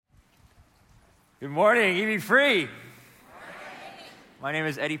Good morning, EV Free. My name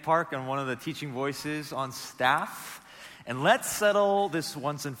is Eddie Park. I'm one of the teaching voices on staff. And let's settle this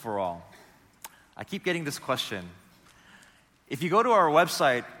once and for all. I keep getting this question. If you go to our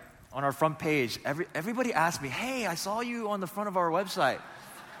website, on our front page, everybody asks me, hey, I saw you on the front of our website.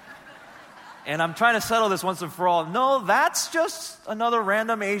 And I'm trying to settle this once and for all. No, that's just another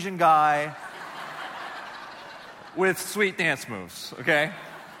random Asian guy with sweet dance moves, okay?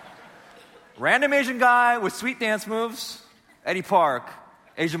 Random Asian guy with sweet dance moves, Eddie Park,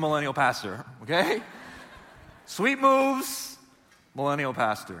 Asian millennial pastor, okay? Sweet moves, millennial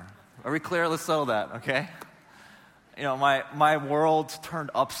pastor. Are we clear? Let's settle that, okay? You know, my world turned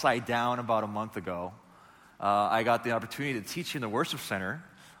upside down about a month ago. I got the opportunity to teach in the worship center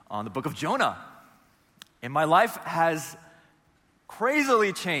on the book of Jonah. And my life has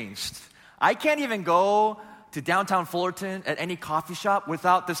crazily changed. I can't even go to downtown Fullerton at any coffee shop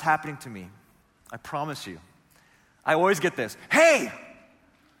without this happening to me. I promise you. I always get this. Hey,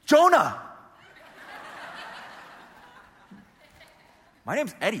 Jonah. My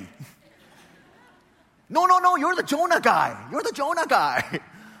name's Eddie. No, you're the Jonah guy. You're the Jonah guy.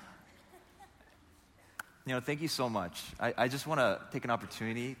 You know, thank you so much. I just want to take an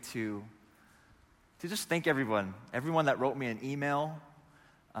opportunity to just thank everyone that wrote me an email,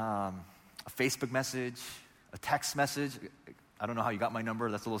 a Facebook message, a text message. I don't know how you got my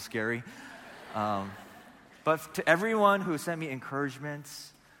number. That's a little scary. But to everyone who sent me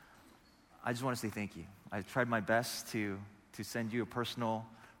encouragements, I just want to say thank you. I tried my best to send you a personal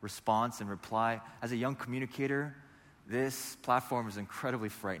response and reply. As a young communicator, this platform is incredibly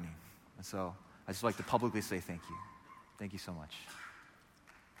frightening. And so I just like to publicly say thank you. Thank you so much.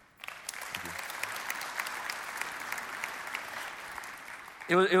 Thank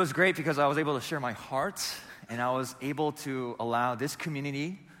you. It was great because I was able to share my heart, and I was able to allow this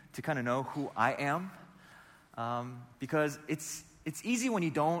community to kind of know who I am. Because it's easy when you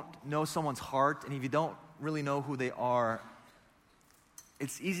don't know someone's heart, and if you don't really know who they are,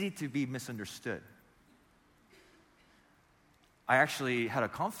 it's easy to be misunderstood. I actually had a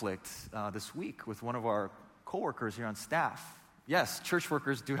conflict this week with one of our coworkers here on staff. Yes, church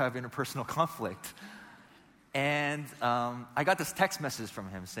workers do have interpersonal conflict. And I got this text message from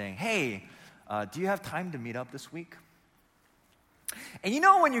him saying, hey, do you have time to meet up this week? And you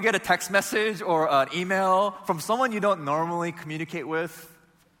know when you get a text message or an email from someone you don't normally communicate with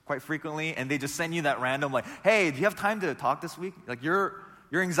quite frequently, and they just send you that random, like, hey, do you have time to talk this week? Like your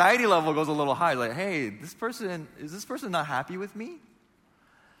anxiety level goes a little high. Like, hey, is this person not happy with me?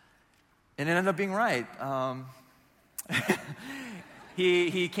 And it ended up being right.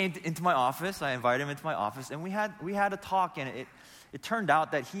 He came into my office. I invited him into my office, and we had a talk, and it turned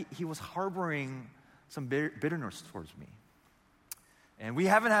out that he was harboring some bitterness towards me. And we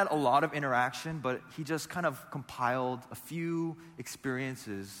haven't had a lot of interaction, but he just kind of compiled a few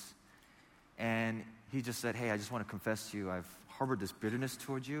experiences, and he just said, hey, I just want to confess to you, I've harbored this bitterness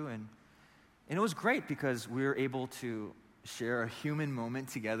towards you. And it was great because we were able to share a human moment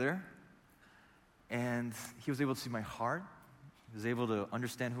together, and he was able to see my heart. He was able to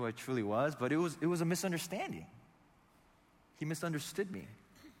understand who I truly was, but it was a misunderstanding. He misunderstood me.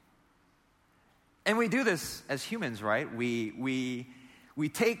 And we do this as humans, right? We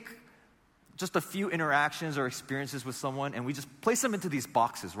take just a few interactions or experiences with someone, and we just place them into these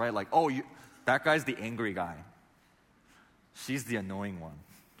boxes, right? Like, oh, that guy's the angry guy. She's the annoying one.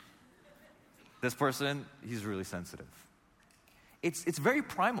 This person, he's really sensitive. It's very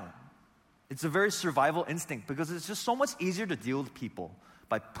primal. It's a very survival instinct because it's just so much easier to deal with people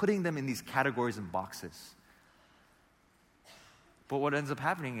by putting them in these categories and boxes. But what ends up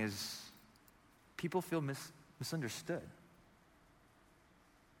happening is people feel misunderstood.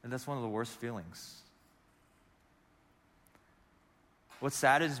 And that's one of the worst feelings. What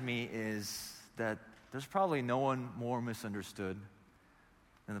saddens me is that there's probably no one more misunderstood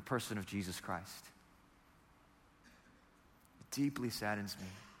than the person of Jesus Christ. It deeply saddens me.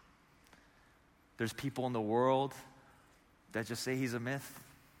 There's people in the world that just say he's a myth,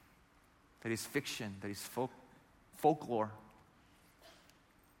 that he's fiction, that he's folklore.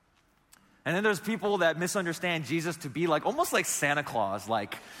 And then there's people that misunderstand Jesus to be like, almost like Santa Claus.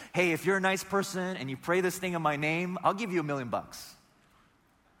 Like, hey, if you're a nice person and you pray this thing in my name, I'll give you $1 million.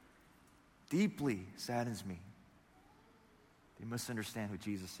 Deeply saddens me. They misunderstand who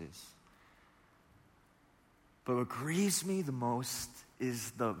Jesus is. But what grieves me the most is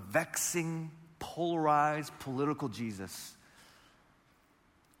the vexing, polarized, political Jesus.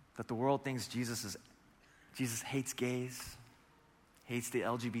 That the world thinks Jesus hates gays, hates the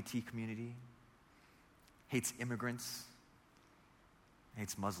LGBT community, hates immigrants,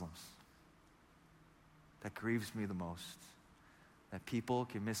 hates Muslims. that grieves me the most. That people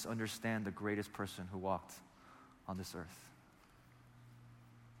can misunderstand the greatest person who walked on this earth.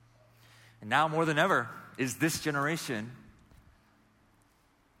 And now more than ever is this generation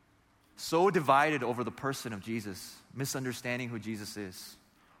so divided over the person of Jesus, misunderstanding who Jesus is.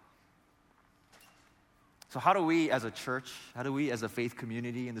 So how do we as a church, how do we as a faith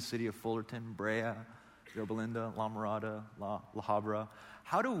community in the city of Fullerton, Brea, Yorba Linda, La Mirada, La Habra,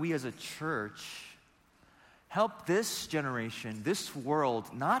 how do we as a church help this generation, this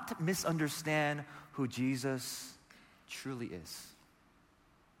world, not misunderstand who Jesus truly is?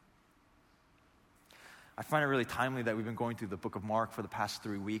 I find it really timely that we've been going through the book of Mark for the past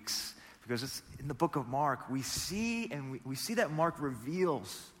 3 weeks, because it's in the book of Mark we see that Mark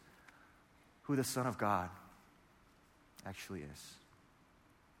reveals who the Son of God actually is.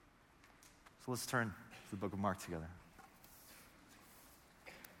 So let's turn to the book of Mark together.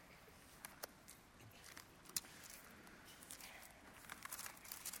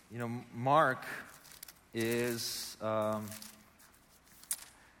 You know, Mark is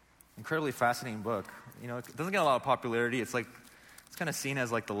incredibly fascinating book. You know, it doesn't get a lot of popularity. It's kind of seen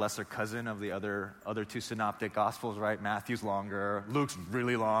as like the lesser cousin of the other two synoptic gospels, right? Matthew's longer, Luke's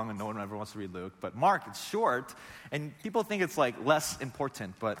really long, and no one ever wants to read Luke. But Mark, it's short, and people think it's like less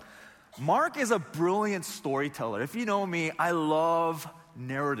important. But Mark is a brilliant storyteller. If you know me, I love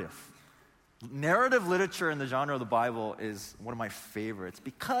narrative. Narrative literature in the genre of the Bible is one of my favorites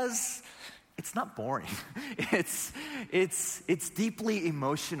because it's not boring. It's deeply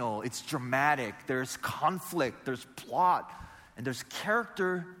emotional. It's dramatic. There's conflict. There's plot. And there's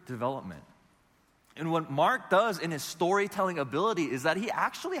character development. And what Mark does in his storytelling ability is that he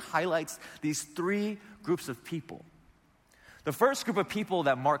actually highlights these 3 groups of people. The first group of people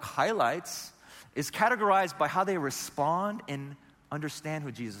that Mark highlights is categorized by how they respond and understand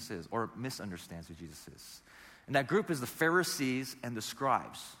who Jesus is, or misunderstands who Jesus is. And that group is the Pharisees and the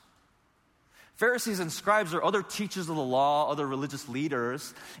scribes. Pharisees and scribes are other teachers of the law, other religious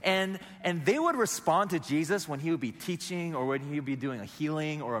leaders, and they would respond to Jesus when he would be teaching, or when he would be doing a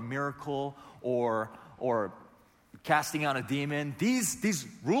healing or a miracle or casting out a demon. These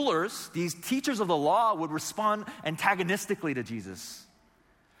rulers, these teachers of the law would respond antagonistically to Jesus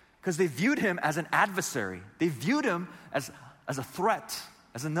because they viewed him as an adversary. They viewed him as a threat,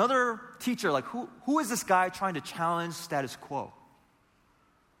 as another teacher. Like, who is this guy trying to challenge status quo?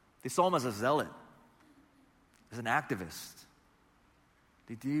 They saw him as a zealot, as an activist.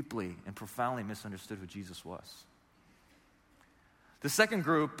 They deeply and profoundly misunderstood who Jesus was. The second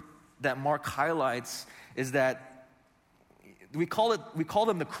group that Mark highlights is that we call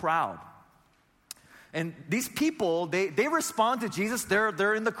them the crowd. And these people, they respond to Jesus.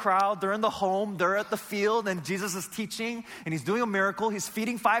 They're in the crowd, they're in the home, they're at the field, and Jesus is teaching, and he's doing a miracle. He's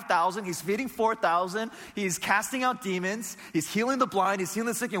feeding 5,000, he's feeding 4,000, he's casting out demons, he's healing the blind, he's healing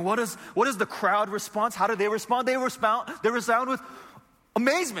the sick. And what is the crowd response? How do they respond? They respond with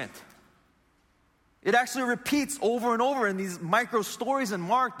amazement. It actually repeats over and over in these micro stories in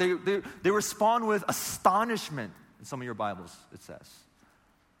Mark. They respond with astonishment. In some of your Bibles, it says.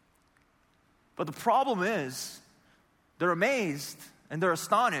 But the problem is, they're amazed and they're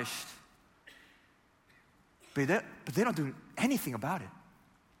astonished, but they don't do anything about it.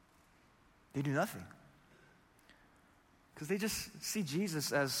 They do nothing. Because they just see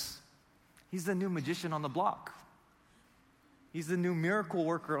Jesus as he's the new magician on the block. He's the new miracle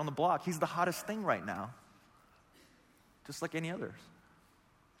worker on the block. He's the hottest thing right now, just like any others.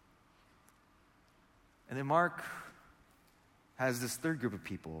 And then Mark has this third group of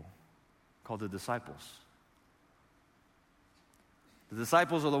people called the disciples. The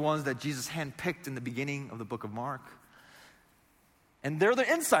disciples are the ones that Jesus handpicked in the beginning of the book of Mark. And they're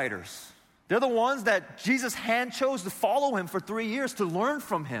the insiders. They're the ones that Jesus hand chose to follow him for 3 years, to learn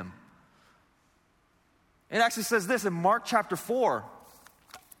from him. It actually says this in Mark chapter 4.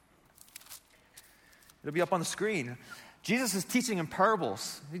 It'll be up on the screen. Jesus is teaching in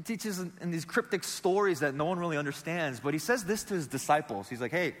parables. He teaches in these cryptic stories that no one really understands. But he says this to his disciples. He's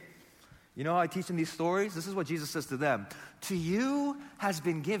like, hey, you know how I teach in these stories? This is what Jesus says to them. To you has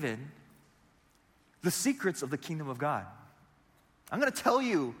been given the secrets of the kingdom of God. I'm going to tell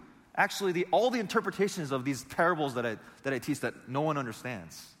you, actually, all the interpretations of these parables that I teach that no one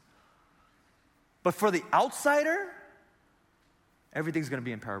understands. But for the outsider, everything's going to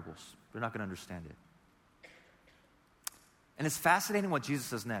be in parables. They're not going to understand it. And it's fascinating what Jesus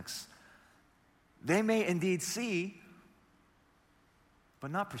says next. They may indeed see, but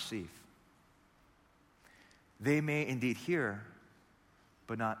not perceive. They may indeed hear,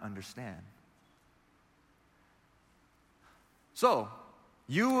 but not understand. So,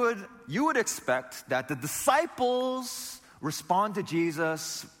 you would expect that the disciples respond to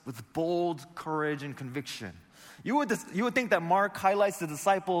Jesus with bold courage and conviction. You would think that Mark highlights the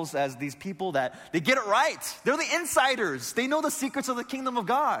disciples as these people that they get it right. They're the insiders. They know the secrets of the kingdom of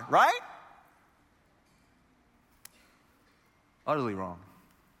God, right? Utterly wrong.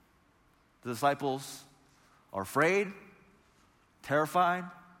 The disciples are afraid, terrified,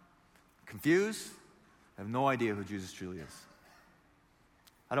 confused, have no idea who Jesus truly is.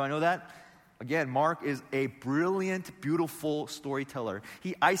 How do I know that? Again, Mark is a brilliant, beautiful storyteller.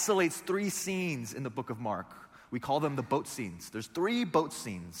 He isolates 3 scenes in the book of Mark. We call them the boat scenes. There's 3 boat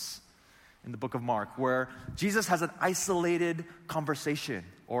scenes in the book of Mark where Jesus has an isolated conversation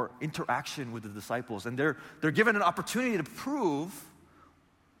or interaction with the disciples. And they're given an opportunity to prove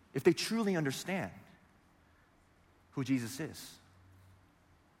if they truly understand who Jesus is.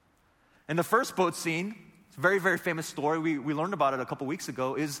 And the first boat scene, it's a very, very famous story. We learned about it a couple weeks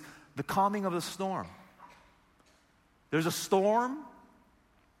ago, is the calming of the storm. There's a storm,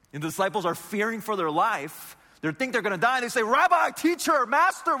 and the disciples are fearing for their life. They think they're going to die. They say, Rabbi, teacher,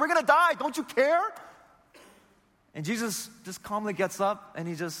 master, we're going to die. Don't you care? And Jesus just calmly gets up, and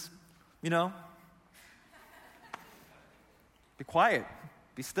he just, be quiet,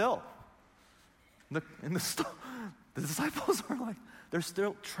 be still. The disciples are like, they're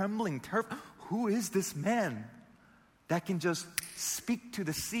still trembling, terrified. Who is this man that can just speak to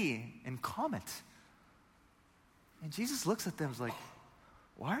the sea and calm it? And Jesus looks at them and is like,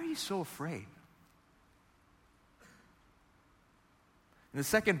 why are you so afraid? In the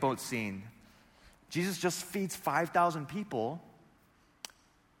second boat scene, Jesus just feeds 5,000 people,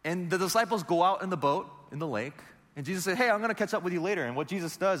 and the disciples go out in the boat, in the lake, and Jesus said, hey, I'm going to catch up with you later. And what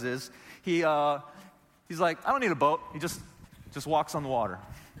Jesus does is, he's like, I don't need a boat. He just walks on the water.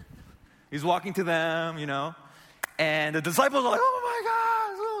 He's walking to them, and the disciples are like, oh my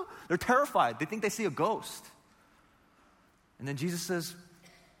God. They're terrified. They think they see a ghost. And then Jesus says,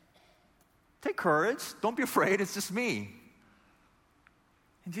 take courage. Don't be afraid. It's just me.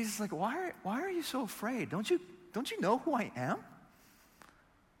 And Jesus is like, why are you so afraid? Don't you know who I am?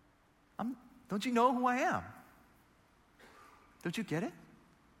 Don't you know who I am? Don't you get it?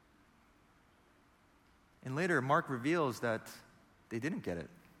 And later, Mark reveals that they didn't get it.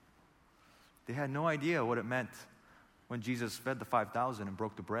 They had no idea what it meant when Jesus fed the 5,000 and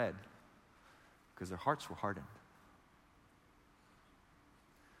broke the bread, because their hearts were hardened.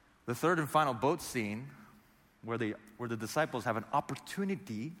 The third and final boat scene, where the disciples have an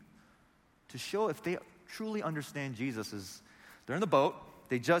opportunity to show if they truly understand Jesus, is they're in the boat.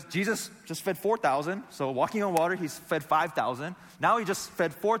 Jesus just fed 4,000, so walking on water, he's fed 5,000. Now he just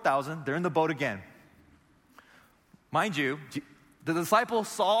fed 4,000. They're in the boat again. Mind you, the disciples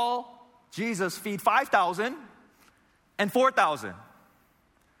saw Jesus feed 5,000 and 4,000.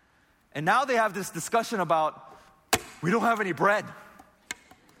 And now they have this discussion about, we don't have any bread.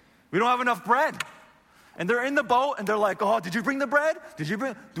 We don't have enough bread. And they're in the boat, and they're like, oh, did you bring the bread?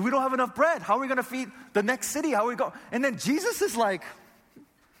 We don't have enough bread. How are we going to feed the next city? How are we going? And then Jesus is like,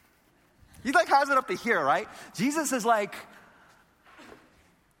 he has it up to here, right? Jesus is like,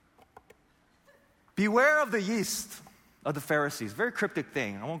 beware of the yeast of the Pharisees. Very cryptic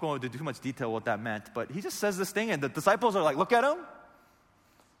thing. I won't go into too much detail what that meant, but he just says this thing, and the disciples are like, look at him.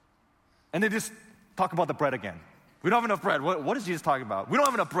 And they just talk about the bread again. We don't have enough bread. What is Jesus talking about? We don't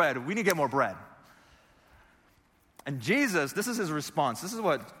have enough bread. We need to get more bread. And Jesus, this is his response. This is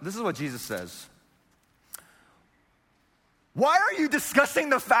what Jesus says. Why are you discussing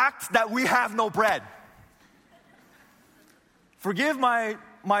the fact that we have no bread? Forgive my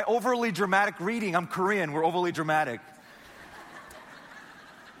overly dramatic reading. I'm Korean. We're overly dramatic.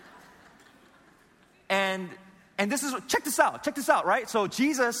 And this is, check this out, right? So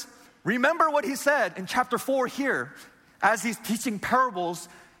Jesus, remember what he said in chapter 4 here, as he's teaching parables.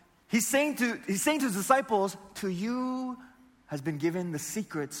 He's saying to his disciples, to you has been given the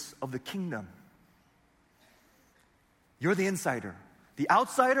secrets of the kingdom. You're the insider. The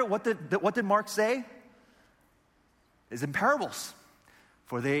outsider, what did Mark say? Is in parables.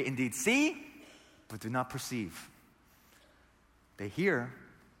 For they indeed see, but do not perceive. They hear,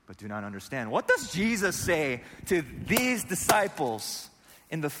 but do not understand. What does Jesus say to these disciples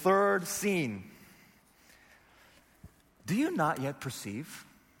in the third scene? Do you not yet perceive?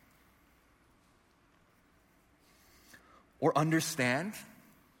 Or understand?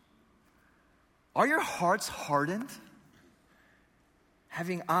 Are your hearts hardened?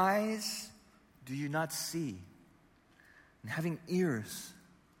 Having eyes, do you not see? And having ears,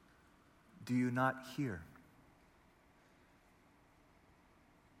 do you not hear?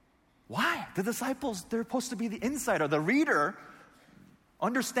 Why? The disciples, they're supposed to be the insider, the reader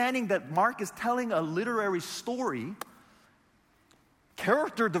understanding that Mark is telling a literary story,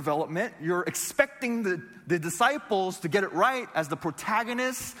 character development. You're expecting the disciples to get it right as the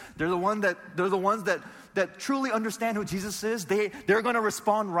protagonists. They're the ones that truly understand who Jesus is. They're going to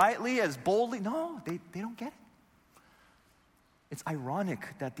respond rightly, as boldly. No, they don't get it. It's ironic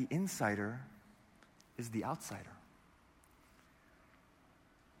that the insider is the outsider.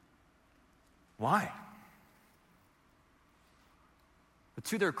 Why? But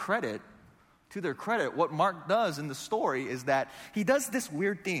to their credit, what Mark does in the story is that he does this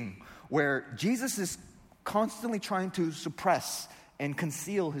weird thing where Jesus is constantly trying to suppress and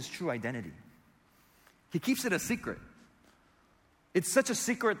conceal his true identity. He keeps it a secret. It's such a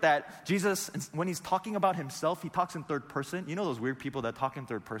secret that Jesus, when he's talking about himself, he talks in third person. You know those weird people that talk in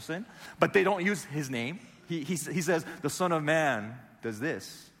third person? But they don't use his name. He says, the Son of Man does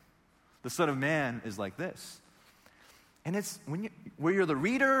this. The Son of Man is like this. And it's when you're the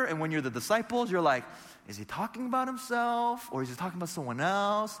reader and when you're the disciples, you're like, is he talking about himself? Or is he talking about someone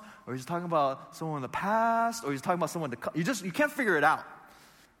else? Or is he talking about someone in the past? Or is he talking about someone to come? You can't figure it out.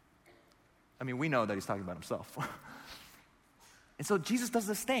 I mean, we know that he's talking about himself. And so Jesus does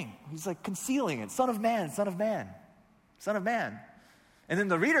this thing. He's like concealing it. Son of Man, Son of Man, Son of Man. And then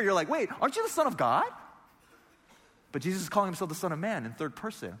the reader, you're like, wait, aren't you the Son of God? But Jesus is calling himself the Son of Man in third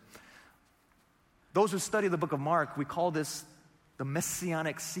person. Those who study the book of Mark, we call this the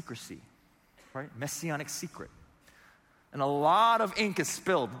messianic secrecy, right? Messianic secret. And a lot of ink is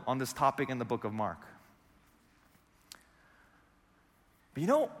spilled on this topic in the book of Mark. But you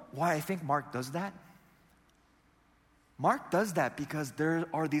know why I think Mark does that? Mark does that because there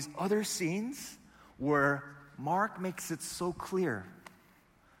are these other scenes where Mark makes it so clear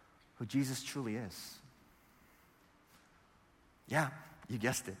who Jesus truly is. Yeah, you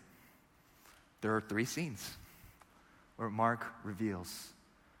guessed it. There are 3 scenes where Mark reveals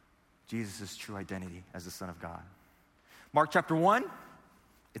Jesus' true identity as the Son of God. Mark chapter 1,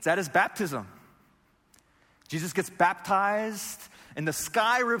 it's at his baptism. Jesus gets baptized, and the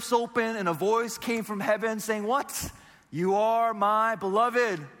sky rips open, and a voice came from heaven saying, what? You are my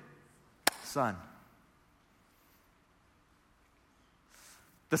beloved Son.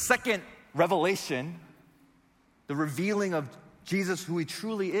 The second revelation, the revealing of Jesus, who he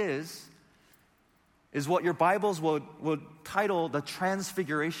truly is what your Bibles would title the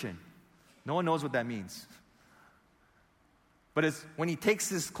Transfiguration. No one knows what that means. But it's when he takes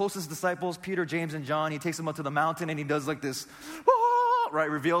his closest disciples, Peter, James, and John, he takes them up to the mountain and he does like this, right,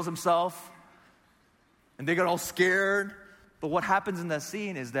 reveals himself. And they got all scared. But what happens in that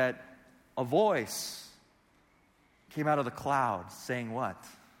scene is that a voice came out of the cloud saying what?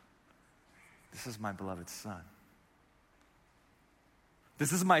 This is my beloved Son.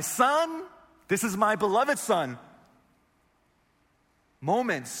 This is my Son. This is my beloved Son.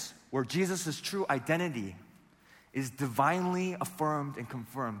 Moments where Jesus' true identity is divinely affirmed and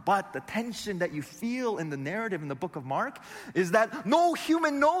confirmed. But the tension that you feel in the narrative in the book of Mark is that no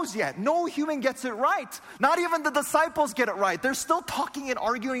human knows yet. No human gets it right. Not even the disciples get it right. They're still talking and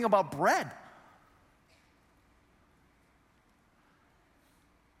arguing about bread.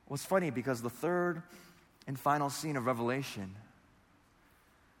 What's funny, because the third and final scene of Revelation,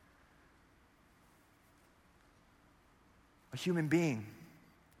 a human being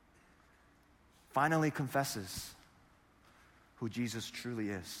finally confesses who Jesus truly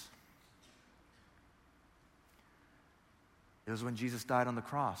is. It was when Jesus died on the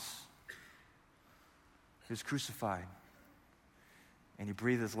cross. He was crucified, and he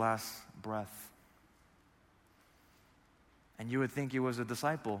breathed his last breath. And you would think he was a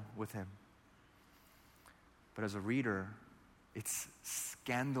disciple with him. But as a reader, it's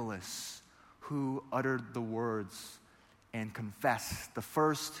scandalous who uttered the words and confessed, the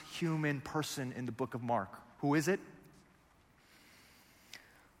first human person in the book of Mark. Who is it?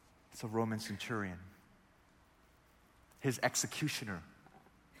 It's a Roman centurion. His executioner.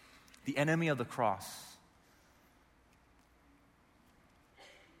 The enemy of the cross.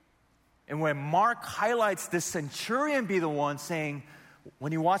 And when Mark highlights this centurion be the one saying,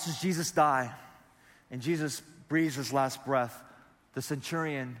 when he watches Jesus die and Jesus breathes his last breath, the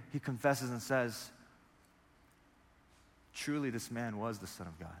centurion, he confesses and says, truly this man was the Son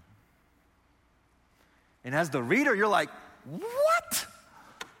of God. And as the reader, you're like, what?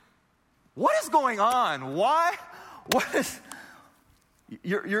 What is going on? Why? What is...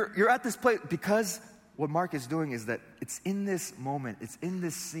 You're at this place because what Mark is doing is that it's in this moment, it's in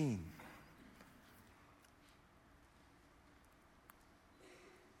this scene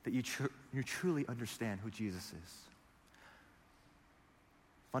that you truly understand who Jesus is.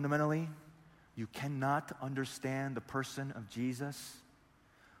 Fundamentally, you cannot understand the person of Jesus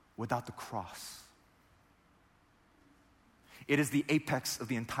without the cross. It is the apex of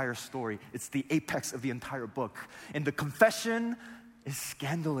the entire story. It's the apex of the entire book. And the confession is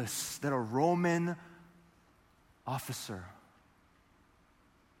scandalous that a Roman officer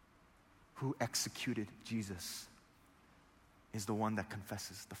who executed Jesus is the one that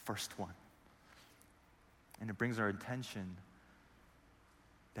confesses, the first one. And it brings our attention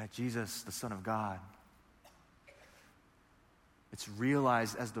that Jesus, the Son of God, it's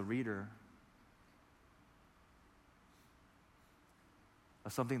realized as the reader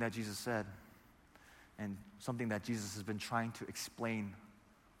of something that Jesus said and something that Jesus has been trying to explain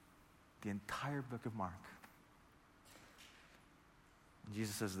the entire book of Mark. And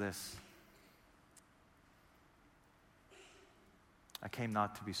Jesus says this: I came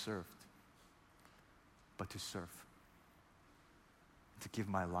not to be served, but to serve, to give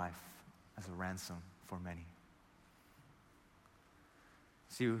my life as a ransom for many.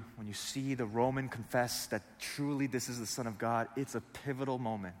 See, when you see the Roman confess that truly this is the Son of God, it's a pivotal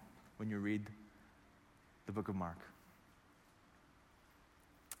moment when you read the book of Mark.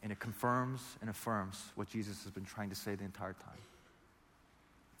 And it confirms and affirms what Jesus has been trying to say the entire time.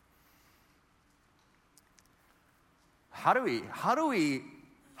 How do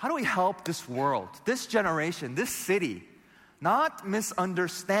we help this world, this generation, this city, not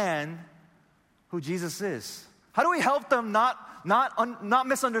misunderstand who Jesus is? How do we help them not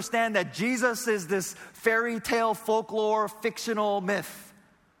misunderstand that Jesus is this fairy tale, folklore, fictional myth?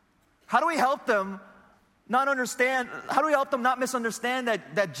 How do we help them not misunderstand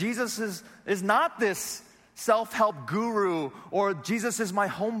that Jesus is not this self-help guru, or Jesus is my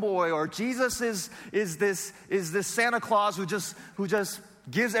homeboy, or Jesus is this Santa Claus who just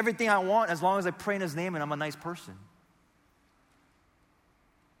gives everything I want as long as I pray in his name and I'm a nice person?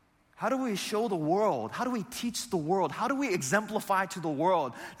 How do we show the world? How do we teach the world? How do we exemplify to the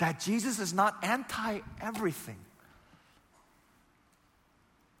world that Jesus is not anti-everything?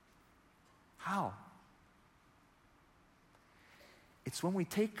 How? It's when we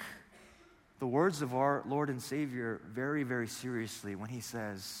take the words of our Lord and Savior very, very seriously when he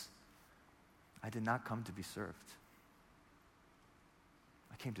says, I did not come to be served.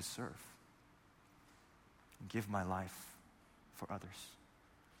 I came to serve and give my life for others.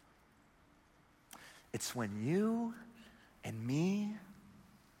 It's when you and me,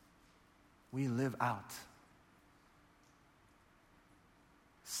 we live out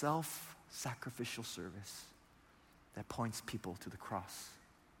self-sacrificial service that points people to the cross.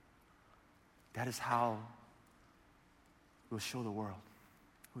 That is how we'll show the world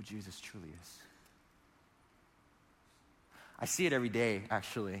who Jesus truly is. I see it every day,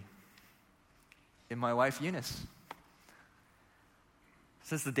 actually, in my wife, Eunice.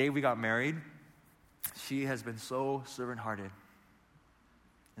 Since the day we got married, she has been so servant-hearted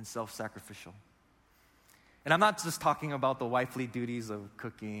and self-sacrificial. And I'm not just talking about the wifely duties of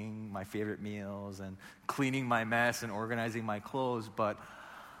cooking my favorite meals and cleaning my mess and organizing my clothes, but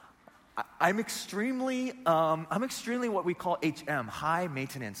I'm extremely what we call HM, high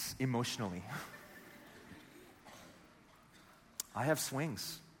maintenance emotionally. I have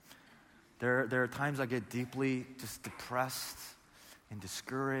swings. There are times I get deeply just depressed and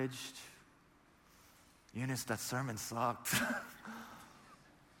discouraged. Eunice, that sermon sucked.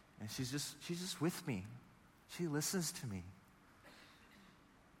 And she's just with me. She listens to me.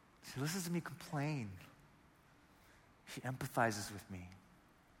 She listens to me complain. She empathizes with me.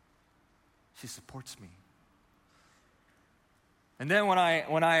 She supports me. And then when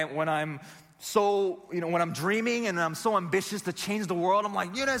I'm dreaming and I'm so ambitious to change the world, I'm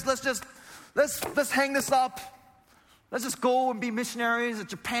like, Eunice, let's hang this up. Let's just go and be missionaries at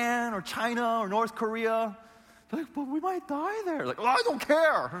Japan or China or North Korea. They're like, but we might die there. Like, oh, I don't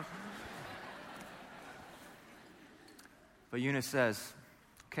care. But Eunice says,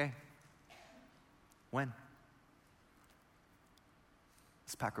 okay, when?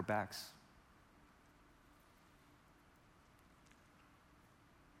 Let's pack our bags.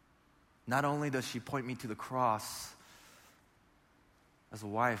 Not only does she point me to the cross as a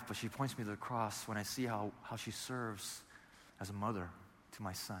wife, but she points me to the cross when I see how she serves as a mother to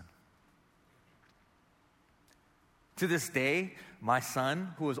my son. To this day, my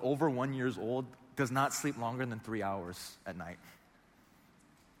son, who is over 1 year old, does not sleep longer than 3 hours at night.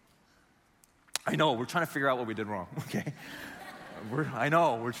 I know, we're trying to figure out what we did wrong, okay? We're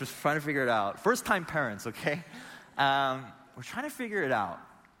just trying to figure it out. First-time parents, okay? We're trying to figure it out.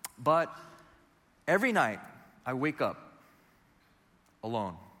 But every night, I wake up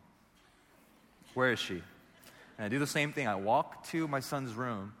alone. Where is she? And I do the same thing. I walk to my son's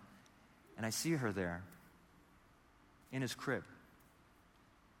room, and I see her there in his crib.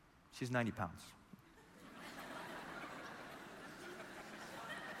 She's 90 pounds.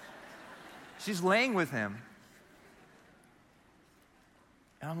 She's laying with him.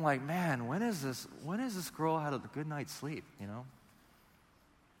 And I'm like, man, when is this girl had a good night's sleep, you know?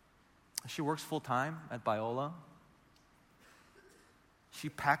 She works full time at Biola. She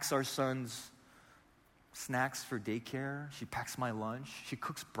packs our son's snacks for daycare. She packs my lunch. She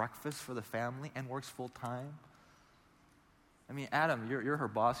cooks breakfast for the family and works full time. I mean, Adam, you're her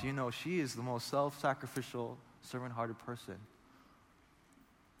boss. You know she is the most self-sacrificial, servant-hearted person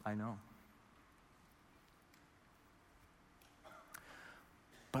I know.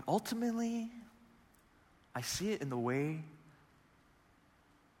 But ultimately, I see it in the way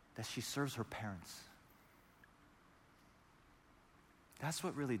that she serves her parents. That's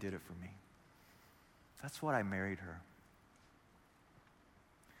what really did it for me. That's why I married her.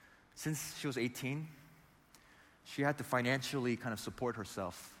 Since she was 18, she had to financially kind of support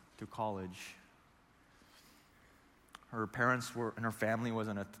herself through college. Her parents were, and her family was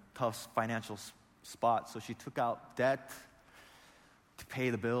in a tough financial spot, so she took out debt to pay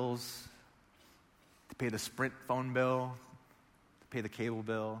the bills, to pay the Sprint phone bill, to pay the cable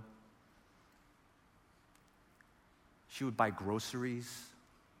bill. She would buy groceries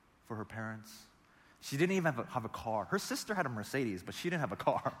for her parents. She didn't even have a car. Her sister had a Mercedes, but she didn't have a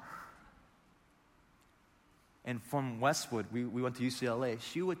car. And from Westwood, we went to UCLA.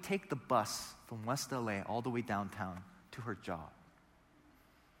 She would take the bus from West LA all the way downtown to her job.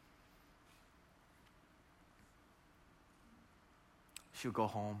 She would go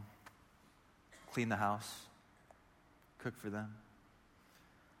home, clean the house, cook for them.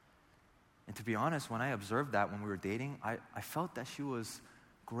 And to be honest, when I observed that when we were dating, I felt that she was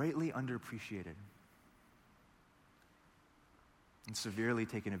greatly underappreciated and severely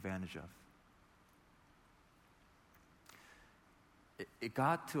taken advantage of. It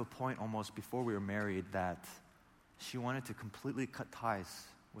got to a point almost before we were married that she wanted to completely cut ties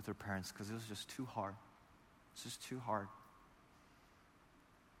with her parents because it was just too hard. It's just too hard.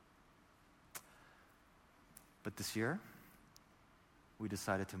 But this year, we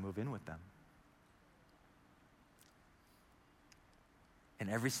decided to move in with them. And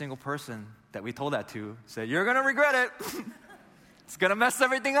every single person that we told that to said, "You're going to regret it. It's going to mess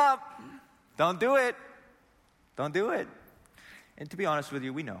everything up. Don't do it. Don't do it." And to be honest with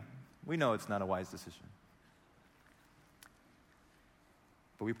you, we know. We know it's not a wise decision.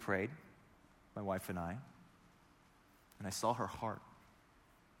 But we prayed, my wife and I saw her heart.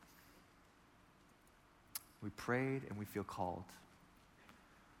 We prayed and we feel called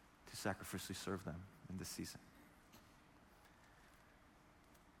to sacrificially serve them in this season.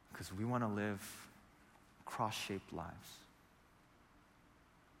 Because we want to live cross-shaped lives.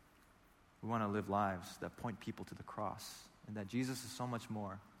 We want to live lives that point people to the cross and that Jesus is so much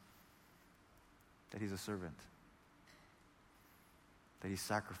more, that he's a servant, that he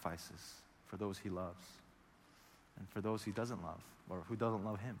sacrifices for those he loves and for those he doesn't love or who doesn't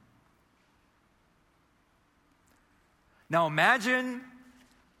love him. Now imagine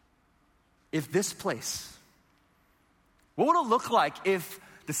if this place, what would it look like if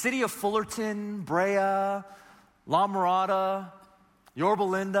the city of Fullerton, Brea, La Mirada, Yorba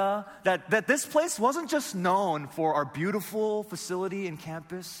Linda, that this place wasn't just known for our beautiful facility and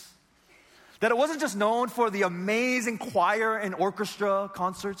campus, that it wasn't just known for the amazing choir and orchestra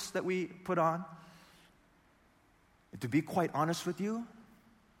concerts that we put on. And to be quite honest with you,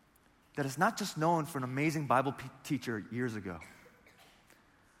 that it's not just known for an amazing Bible teacher years ago,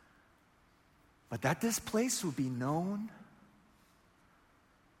 but that this place would be known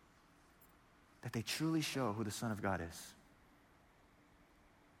that they truly show who the Son of God is.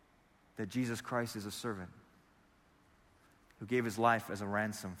 That Jesus Christ is a servant who gave his life as a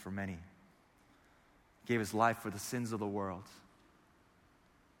ransom for many, gave his life for the sins of the world,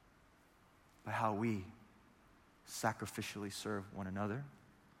 by how we sacrificially serve one another,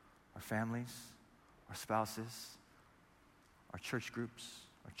 our families, our spouses, our church groups,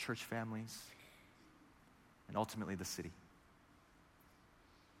 our church families, and ultimately the city.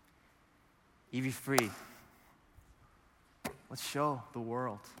 EV Free, let's show the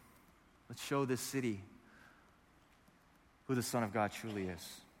world, let's show this city who the Son of God truly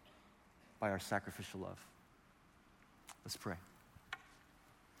is by our sacrificial love. Let's pray.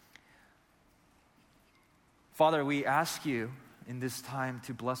 Father, we ask you in this time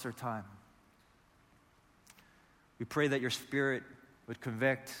to bless our time. We pray that your Spirit would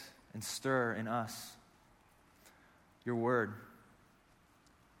convict and stir in us your word.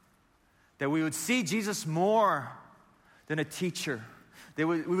 That we would see Jesus more than a teacher. That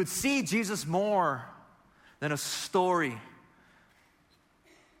we would see Jesus more than a story,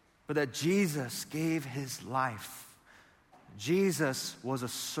 but that Jesus gave his life. Jesus was a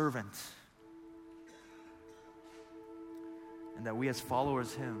servant. And that we as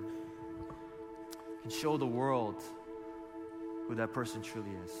followers of him can show the world who that person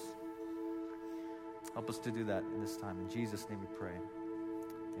truly is. Help us to do that in this time. In Jesus' name we pray.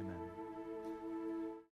 Amen.